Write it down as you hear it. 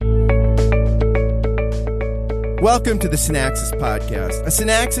Welcome to the Synaxis Podcast. A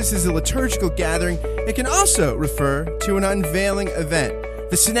synaxis is a liturgical gathering. It can also refer to an unveiling event.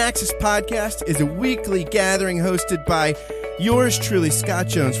 The Synaxis Podcast is a weekly gathering hosted by yours truly, Scott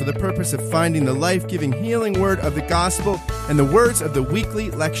Jones, for the purpose of finding the life-giving, healing word of the gospel and the words of the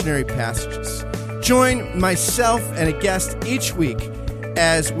weekly lectionary passages. Join myself and a guest each week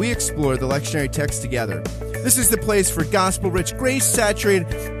as we explore the lectionary text together. This is the place for gospel-rich,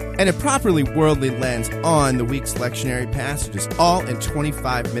 grace-saturated, and a properly worldly lens on the week's lectionary passages, all in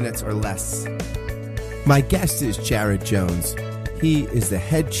 25 minutes or less. My guest is Jared Jones. He is the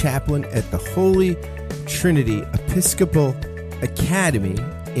head chaplain at the Holy Trinity Episcopal Academy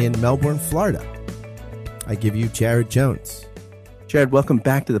in Melbourne, Florida. I give you Jared Jones. Jared, welcome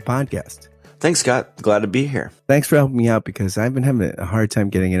back to the podcast. Thanks, Scott. Glad to be here. Thanks for helping me out because I've been having a hard time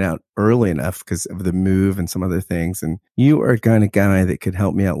getting it out early enough because of the move and some other things. And you are kind of guy that could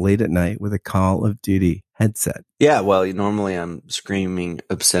help me out late at night with a Call of Duty headset. Yeah, well, normally I'm screaming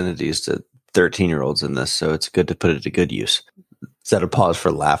obscenities to 13-year-olds in this, so it's good to put it to good use. Is that a pause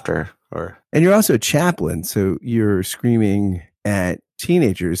for laughter? And you're also a chaplain, so you're screaming at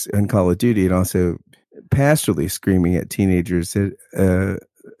teenagers in Call of Duty and also pastorally screaming at teenagers at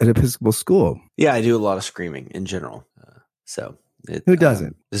Episcopal school. Yeah, I do a lot of screaming in general. Who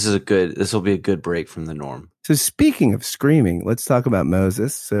doesn't? This will be a good break from the norm. So speaking of screaming, let's talk about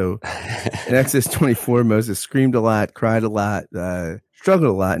Moses. So in Exodus 24, Moses screamed a lot, cried a lot,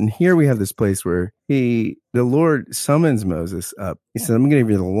 struggled a lot. And here we have this place where the Lord summons Moses up. He said, I'm going to give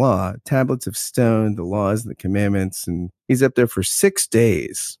you the law, tablets of stone, the laws and the commandments. And he's up there for 6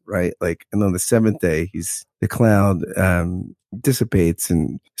 days, right? And on the seventh day, the cloud dissipates.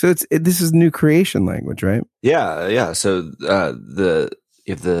 And so this is new creation language, right? Yeah. So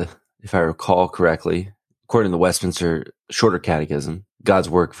if I recall correctly, according to the Westminster Shorter Catechism, God's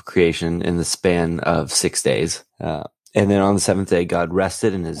work of creation in the span of 6 days. And then on the seventh day, God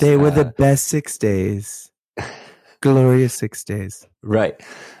rested in his... They were the best 6 days. Glorious 6 days. Right.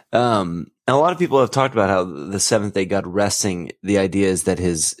 And a lot of people have talked about how the seventh day, God resting, the idea is that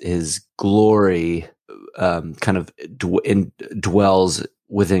his glory kind of dwells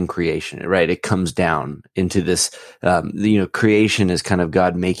within creation, right? It comes down into this, creation is kind of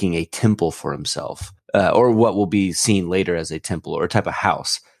God making a temple for himself, or what will be seen later as a temple or a type of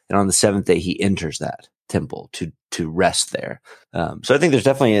house. And on the seventh day, he enters that temple to rest there. So I think there's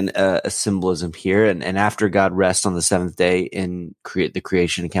definitely a symbolism here. And after God rests on the seventh day in the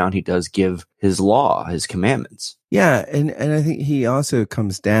creation account, he does give his law, his commandments. Yeah. And I think he also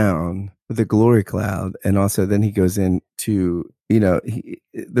comes down with the glory cloud. And also then he goes into,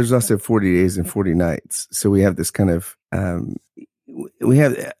 there's also 40 days and 40 nights. So we have this kind of, we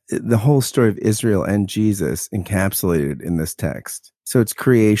have the whole story of Israel and Jesus encapsulated in this text. So it's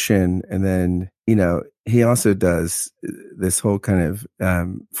creation. And then, he also does this whole kind of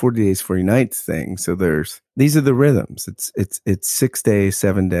 40 days, 40 nights thing. So these are the rhythms. It's 6 days,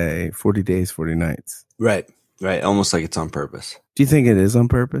 7 day, 40 days, 40 nights. Right. Almost like it's on purpose. Do you think it is on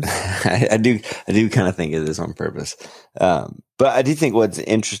purpose? I do kind of think it is on purpose. But I do think what's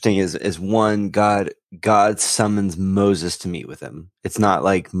interesting is one, God summons Moses to meet with him. It's not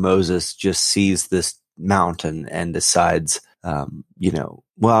like Moses just sees this mountain and decides,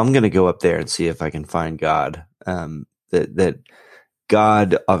 well, I'm going to go up there and see if I can find God. That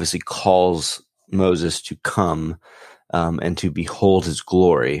God obviously calls Moses to come and to behold his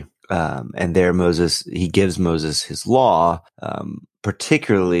glory. And there he gives Moses his law,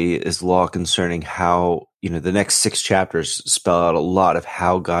 particularly his law concerning how, the next 6 chapters spell out a lot of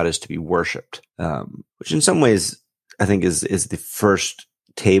how God is to be worshiped, which in some ways I think is the first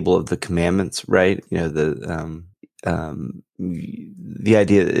table of the commandments, right? The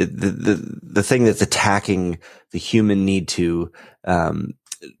idea, the thing that's attacking the human need to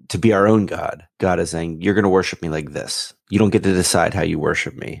be our own God. God is saying, you're going to worship me like this. You don't get to decide how you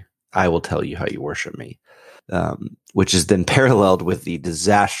worship me. I will tell you how you worship me. Which is then paralleled with the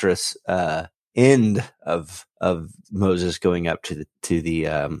disastrous end of Moses going up to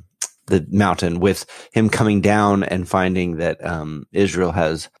the mountain, with him coming down and finding that Israel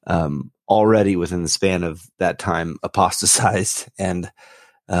has already within the span of that time apostatized and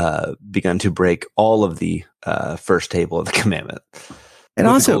begun to break all of the first table of the commandment. And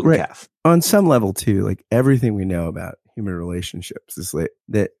also, on some level too, like everything we know about human relationships is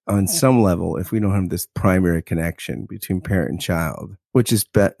that on some level, if we don't have this primary connection between parent and child, which is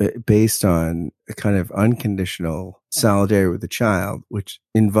based on a kind of unconditional solidarity with the child, which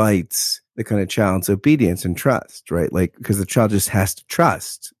invites the kind of child's obedience and trust, right? Because the child just has to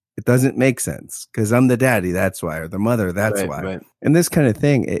trust. It doesn't make sense because I'm the daddy, that's why, or the mother, that's why. Right. And this kind of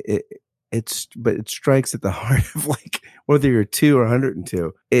thing, but it strikes at the heart of like whether you're 2 or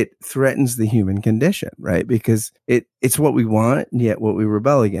 102, it threatens the human condition, right? Because it's what we want and yet what we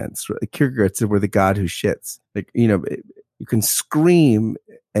rebel against. Kierkegaard said we're the God who shits. Like, you can scream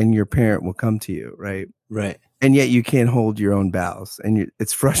and your parent will come to you, right? Right. And yet you can't hold your own bowels, and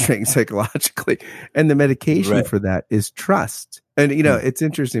it's frustrating psychologically. And the medication for that is trust. And, it's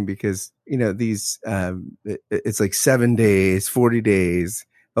interesting because, these, it's like 7 days, 40 days.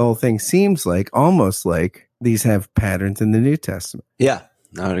 The whole thing seems like almost like these have patterns in the New Testament. Yeah,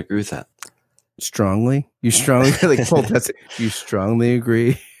 I would agree with that. Strongly? You strongly, like Paul Test, you strongly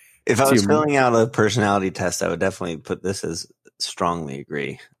agree? If I was filling out a personality test, I would definitely put this as strongly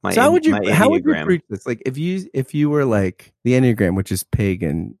agree. So how would you preach this? Like if you were like the Enneagram, which is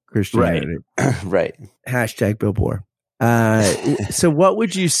pagan Christianity, right? Hashtag Bill Bohr. So what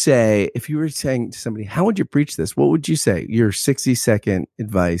would you say if you were saying to somebody, how would you preach this? What would you say? Your 60-second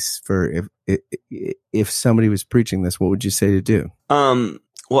advice for if somebody was preaching this, what would you say to do? Well,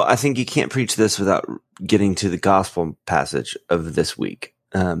 I think you can't preach this without getting to the gospel passage of this week,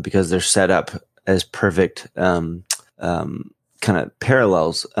 because they're set up as perfect, kind of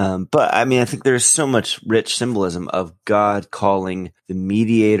parallels. But I mean, I think there's so much rich symbolism of God calling the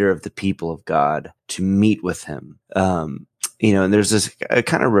mediator of the people of God to meet with him. And there's this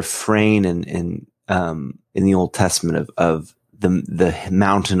kind of refrain in the Old Testament of the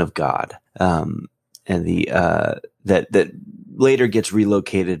mountain of God, and that later gets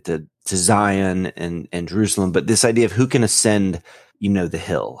relocated to Zion and Jerusalem. But this idea of who can ascend, the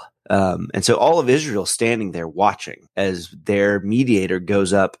hill. And so all of Israel standing there watching as their mediator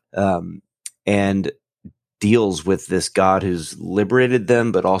goes up and deals with this God who's liberated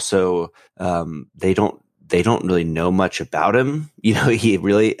them, but also they don't really know much about him. He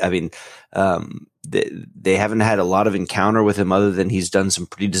really, they haven't had a lot of encounter with him other than he's done some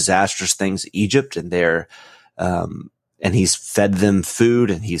pretty disastrous things in Egypt, and and he's fed them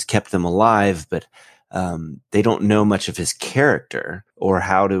food and he's kept them alive, but they don't know much of his character or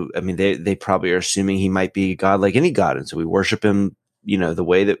how to, they probably are assuming he might be a God like any God. And so we worship him, the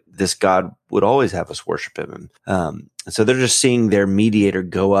way that this God would always have us worship him. And so they're just seeing their mediator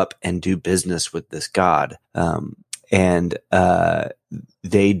go up and do business with this God. And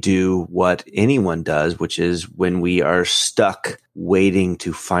they do what anyone does, which is when we are stuck waiting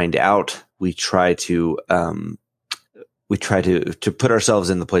to find out, we try to put ourselves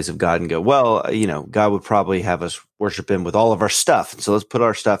in the place of God and go, well, God would probably have us worship him with all of our stuff. So let's put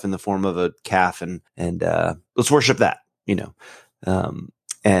our stuff in the form of a calf and let's worship that,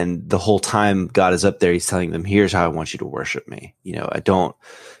 and the whole time God is up there, he's telling them, here's how I want you to worship me. I don't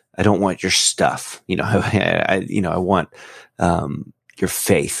want your stuff. I want, your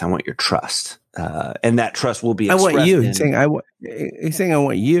faith. I want your trust. And that trust will be expressed. I want you. He's saying, I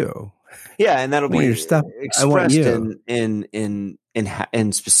want you. Yeah, and that'll be your stuff. expressed in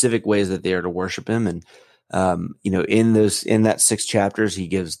specific ways that they are to worship him. And in that 6 chapters, he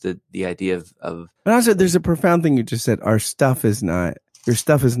gives the idea of. But also, there's a profound thing you just said. Your stuff is not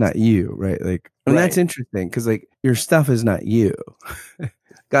you, right? Like, and that's interesting because like your stuff is not you.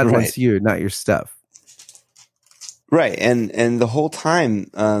 God wants you, not your stuff. Right. And the whole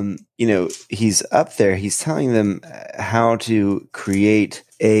time, he's up there, he's telling them how to create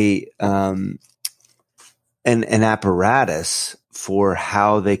an apparatus for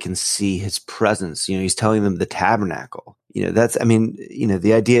how they can see his presence. He's telling them the tabernacle.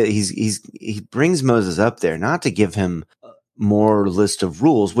 The idea he brings Moses up there, not to give him more list of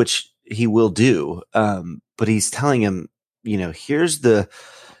rules, which he will do. But he's telling him, here's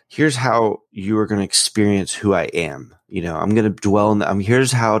how you are going to experience who I am. I'm going to dwell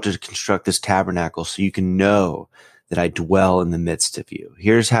here's how to construct this tabernacle so you can know that I dwell in the midst of you.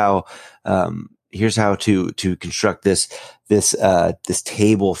 Here's how to construct this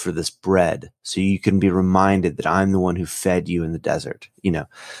table for this bread so you can be reminded that I'm the one who fed you in the desert.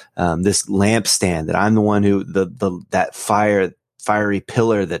 This lampstand, that I'm the one who that fiery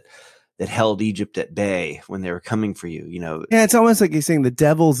pillar that held Egypt at bay when they were coming for you, Yeah, it's almost like he's saying the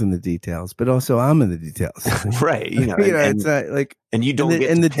devil's in the details, but also I'm in the details. Right. It's like, and you don't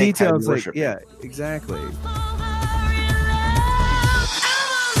get and to the pick details, how you like, worship. yeah, exactly.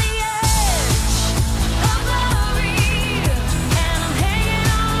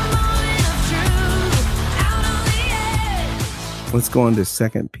 Let's go on to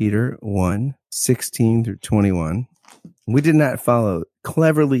 2 Peter 1:16-21. We did not follow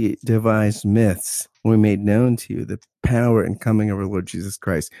cleverly devised myths when we made known to you the power and coming of our Lord Jesus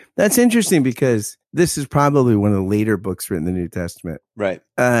Christ. That's interesting because this is probably one of the later books written in the New Testament. Right.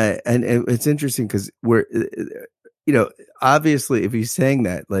 And it's interesting because obviously, if he's saying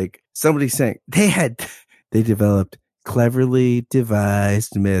that, like somebody's saying they developed cleverly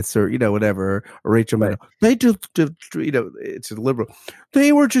devised myths, or whatever, or Rachel Maddow, they do, it's a liberal.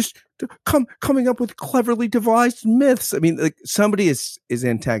 They were just coming up with cleverly devised myths. I mean, like somebody is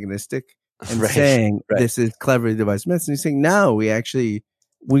antagonistic and saying this is cleverly devised myths, and he's saying no, we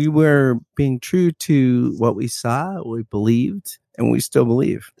were being true to what we saw, what we believed, and we still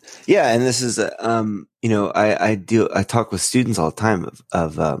believe. Yeah, and this is I talk with students all the time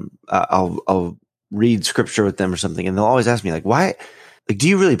I'll read scripture with them or something, and they'll always ask me like, why, like, do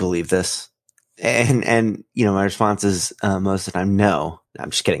you really believe this? And my response is most of the time, no.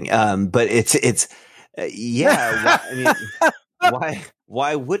 I'm just kidding. But it's yeah.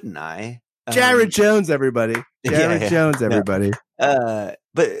 Why wouldn't I? Jared Jones, everybody. Jared Jones, everybody. But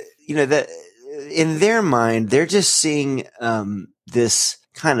that in their mind, they're just seeing this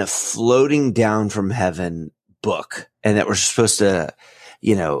kind of floating down from heaven book, and that we're supposed to,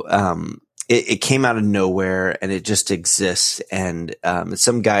 it came out of nowhere and it just exists. And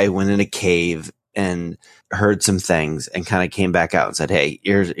some guy went in a cave and heard some things and kind of came back out and said, "Hey,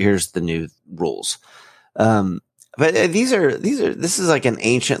 here's the new rules." But this is like an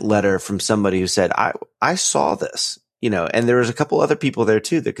ancient letter from somebody who said, I saw this, and there was a couple other people there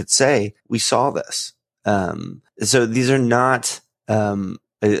too that could say, we saw this. So these are not,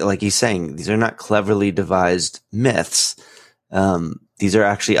 like he's saying, these are not cleverly devised myths. These are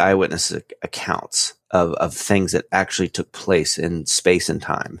actually eyewitness accounts of things that actually took place in space and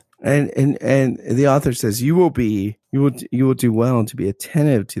time. And the author says, you will do well to be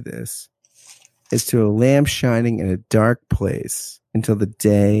attentive to this, as to a lamp shining in a dark place until the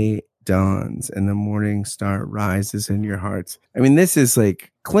day dawns and the morning star rises in your hearts. I mean, this is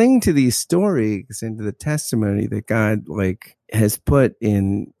like, cling to these stories and to the testimony that God has put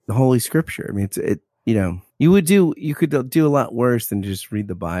in the Holy Scripture. I mean, you could do a lot worse than just read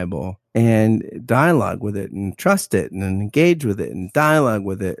the Bible and dialogue with it and trust it and engage with it and dialogue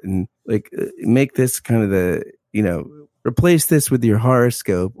with it and make this kind of replace this with your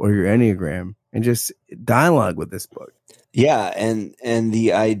horoscope or your Enneagram and just dialogue with this book. Yeah, and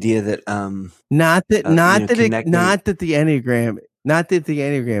the idea that not that the Enneagram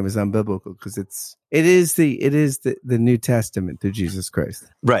is unbiblical, because it is the New Testament through Jesus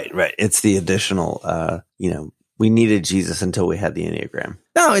Christ. Right. It's the additional. We needed Jesus until we had the Enneagram.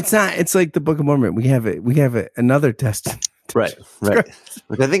 No, it's not. It's like the Book of Mormon. We have another testament. Right.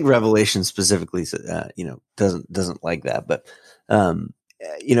 Which I think Revelation specifically, doesn't like that, but and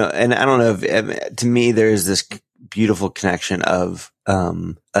I don't know if, to me, there is this beautiful connection of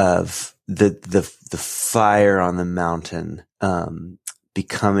the fire on the mountain,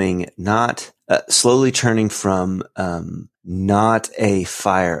 becoming not, slowly turning from, not a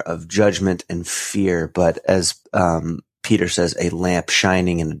fire of judgment and fear, but as, Peter says, a lamp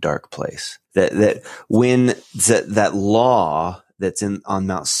shining in a dark place. That when that law that's on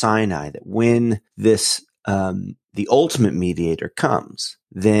Mount Sinai, that when this, the ultimate mediator comes,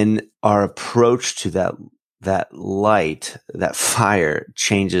 then our approach to that light, that fire,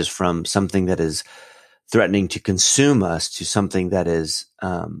 changes from something that is threatening to consume us to something that is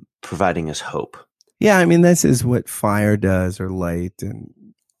providing us hope. Yeah, I mean, this is what fire does, or light, and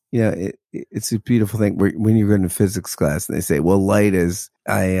it's a beautiful thing. When you go into physics class and they say, "Well, light is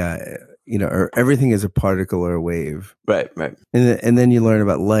or everything is a particle or a wave." Right. And then you learn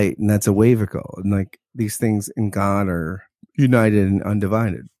about light, and that's a wavicle, and these things in God are united and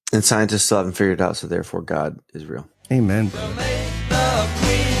undivided. And scientists still haven't figured it out, so therefore God is real. Amen. The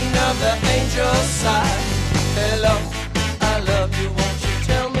queen of the angel side. Hello, I love you. Won't you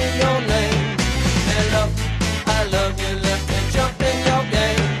tell me your name? Hello, I love you. Let me jump in your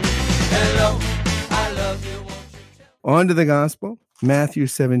game. Hello, I love you. Won't you tell me? On to the gospel. Matthew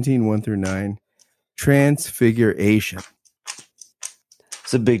 17, 1-9. Transfiguration.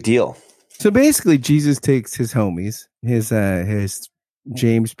 It's a big deal. So basically, Jesus takes his homies, his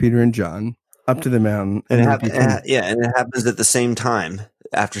James, Peter, and John, up to the mountain. And it happens at the same time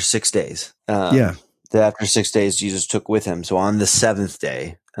after 6 days. After 6 days, Jesus took with him. So on the seventh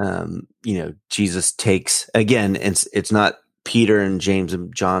day, Jesus takes, again, it's not Peter and James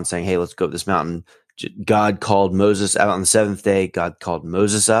and John saying, "Hey, let's go up this mountain." God called Moses out on the seventh day. God called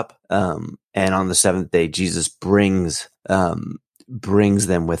Moses up. And on the seventh day, Jesus brings them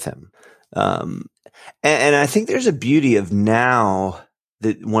with him. And I think there's a beauty of now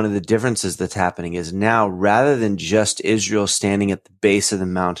that one of the differences that's happening is now, rather than just Israel standing at the base of the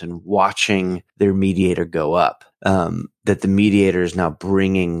mountain watching their mediator go up, that the mediator is now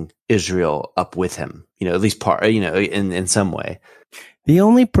bringing Israel up with him, at least part, in some way. The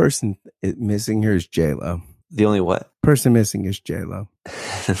only person missing here is J-Lo. The only what? Person missing is J-Lo.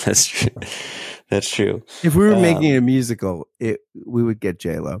 That's true. That's true. If we were making a musical, we would get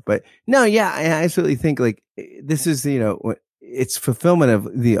J-Lo. But no, yeah, I absolutely think like this is, it's fulfillment of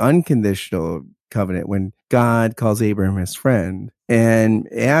the unconditional covenant when God calls Abraham his friend. And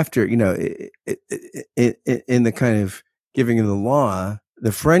after, in the kind of giving of the law,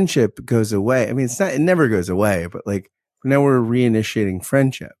 the friendship goes away. I mean, it never goes away, but like now we're reinitiating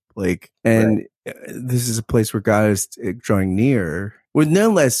friendship. Like, and this is a place where God is drawing near with no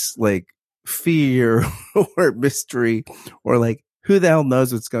less like fear or mystery or like, who the hell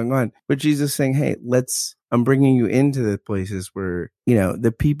knows what's going on? But Jesus saying, hey, I'm bringing you into the places where,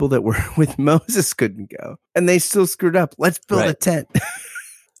 the people that were with Moses couldn't go and they still screwed up. Let's build a tent.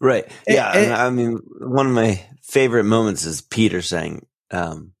 Right. Yeah. And I mean, one of my favorite moments is Peter saying,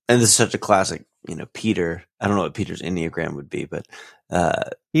 and this is such a classic, Peter, I don't know what Peter's Enneagram would be, but,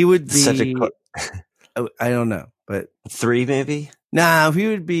 he would be, I don't know, but 3 maybe? Nah, he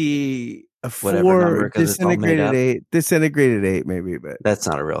would be a 4, disintegrated 8 maybe, but that's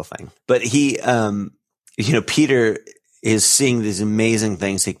not a real thing. But he, Peter is seeing these amazing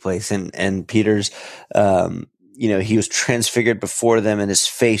things take place, and Peter's, he was transfigured before them, and his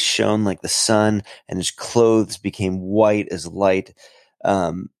face shone like the sun, and his clothes became white as light.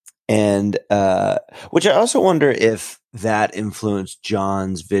 Which I also wonder if that influenced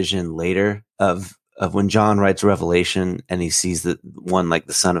John's vision later of when John writes Revelation and he sees the one like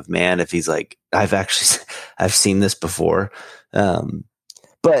the Son of Man, if he's like, I've seen this before. And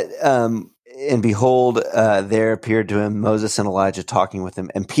behold, there appeared to him Moses and Elijah talking with him.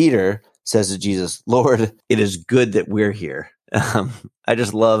 And Peter says to Jesus, Lord, it is good that we're here. I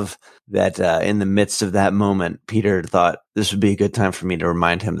just love that in the midst of that moment, Peter thought this would be a good time for me to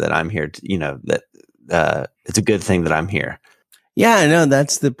remind him that I'm here, that it's a good thing that I'm here. Yeah, I know.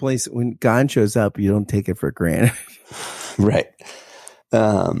 That's the place when God shows up, you don't take it for granted. Right.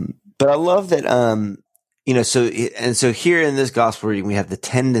 But I love that, so here in this gospel reading, we have the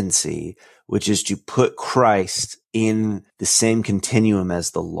tendency, which is to put Christ in the same continuum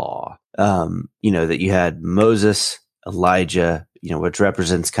as the law. That you had Moses, Elijah, which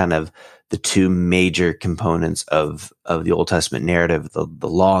represents kind of the two major components of the Old Testament narrative, the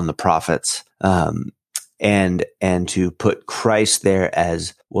law and the prophets. And to put Christ there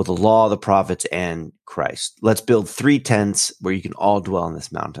as, well, the law, the prophets, and Christ. Let's build 3 tents where you can all dwell on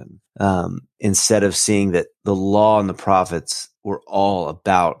this mountain. Instead of seeing that the law and the prophets were all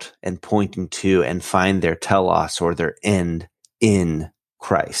about and pointing to and find their telos or their end in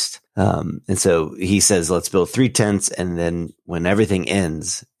Christ. And so he says, let's build 3 tents. And then when everything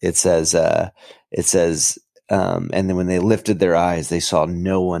ends, it says, and then when they lifted their eyes, they saw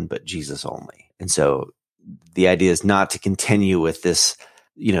no one but Jesus only. And so the idea is not to continue with this,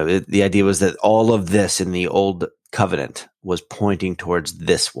 the idea was that all of this in the old covenant was pointing towards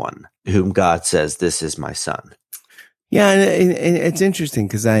this one, whom God says, this is my son. Yeah. And it's interesting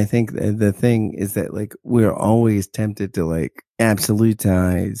because I think the thing is that like, we're always tempted to like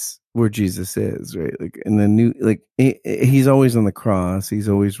absolutize where Jesus is, right? Like in the new, like he's always on the cross. He's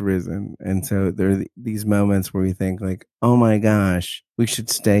always risen. And so there are these moments where we think like, oh my gosh, we should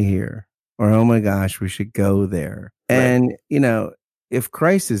stay here. Or, oh my gosh, we should go there. Right. And, if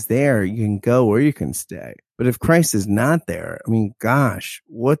Christ is there, you can go or you can stay. But if Christ is not there, I mean, gosh,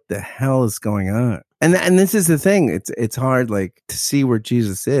 what the hell is going on? And this is the thing. It's hard, like, to see where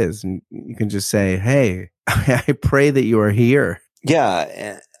Jesus is. And you can just say, hey, I pray that you are here.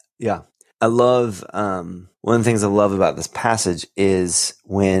 Yeah. Yeah. I love, one of the things I love about this passage is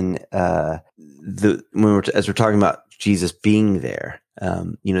when as we're talking about Jesus being there,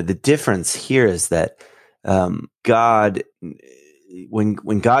 the difference here is that God,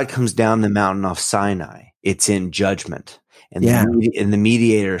 when God comes down the mountain off Sinai, it's in judgment, and the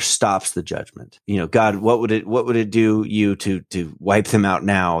mediator stops the judgment. God, what would it do you to wipe them out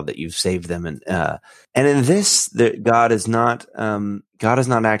now that you've saved them? And in this, God is not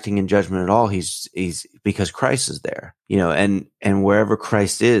acting in judgment at all. He's because Christ is there, and wherever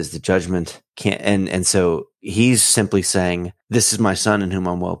Christ is, the judgment can't. And so he's simply saying, "This is my son in whom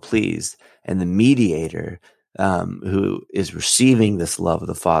I'm well pleased." And the mediator, who is receiving this love of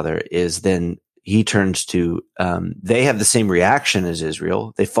the Father, is then he turns to. They have the same reaction as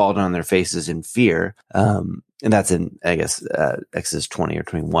Israel. They fall down on their faces in fear, and that's in, I guess, Exodus 20 or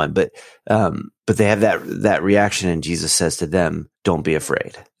 21. But they have that reaction, and Jesus says to them, "Don't be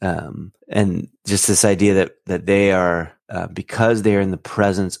afraid." And just this idea that they are, because they are in the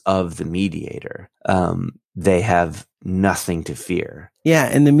presence of the mediator, they have nothing to fear. Yeah,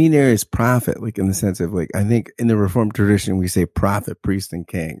 and the mediator is prophet, like in the sense of like, I think in the Reformed tradition we say prophet, priest, and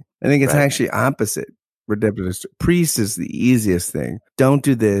king. I think it's actually opposite, redemptive. Priest is the easiest thing. Don't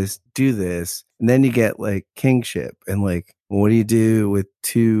do this, do this. And then you get like kingship and like, what do you do with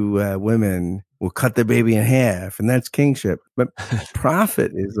two women? We'll cut the baby in half, and that's kingship. But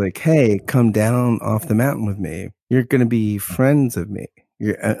prophet is like, hey, come down off the mountain with me. You're going to be friends of me.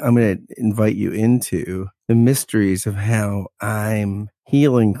 I'm going to invite you into the mysteries of how I'm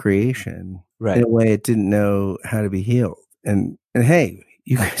healing creation in a way it didn't know how to be healed. And hey,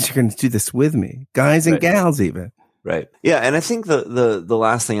 you guys are going to do this with me, guys and gals even. Right. Yeah. And I think the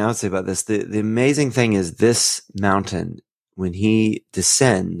last thing I would say about this, the amazing thing is this mountain, when he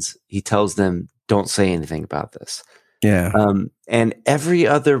descends, he tells them, don't say anything about this. Yeah. And every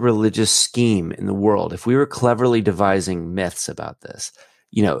other religious scheme in the world, if we were cleverly devising myths about this,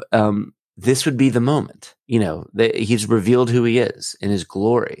 this would be the moment. He's revealed who he is in his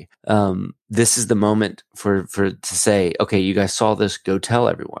glory. This is the moment for to say, okay, you guys saw this, go tell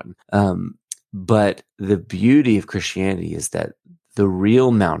everyone. But the beauty of Christianity is that the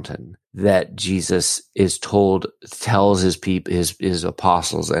real mountain that Jesus tells his people, his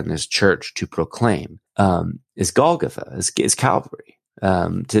apostles and his church to proclaim, is Golgotha, is Calvary,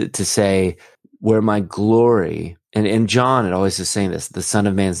 to say where my glory, and John it always is saying this, the Son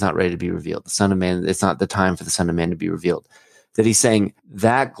of Man is not ready to be revealed. The Son of Man, it's not the time for the Son of Man to be revealed. That he's saying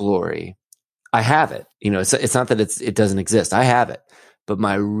that glory, I have it. It's not that it doesn't exist. I have it. But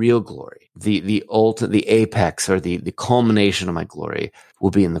my real glory, the apex or the culmination of my glory will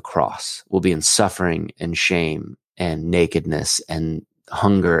be in the cross, will be in suffering and shame and nakedness and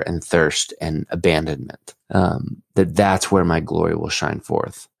hunger and thirst and abandonment. That's where my glory will shine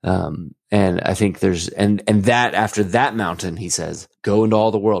forth. And I think and that after that mountain, he says, go into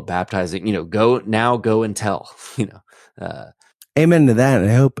all the world, baptizing, go and tell, Amen to that.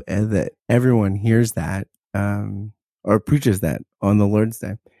 And I hope that everyone hears that, or preaches that on the Lord's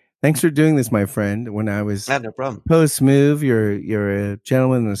Day. Thanks for doing this, my friend. When I was no problem. Post move, you're a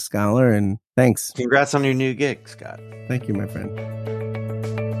gentleman and a scholar, and thanks. Congrats on your new gig, Scott. Thank you, my friend.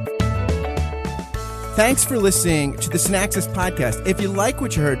 Thanks for listening to the Synaxis podcast. If you like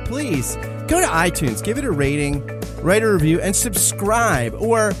what you heard, please go to iTunes, give it a rating, write a review, and subscribe,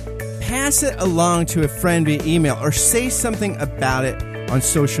 or pass it along to a friend via email, or say something about it on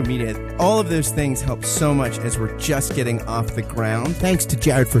social media. All of those things help so much as we're just getting off the ground. Thanks to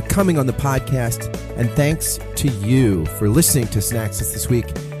Jared for coming on the podcast, and thanks to you for listening to Synaxis this week.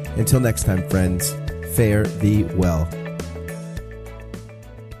 Until next time, friends, fare thee well.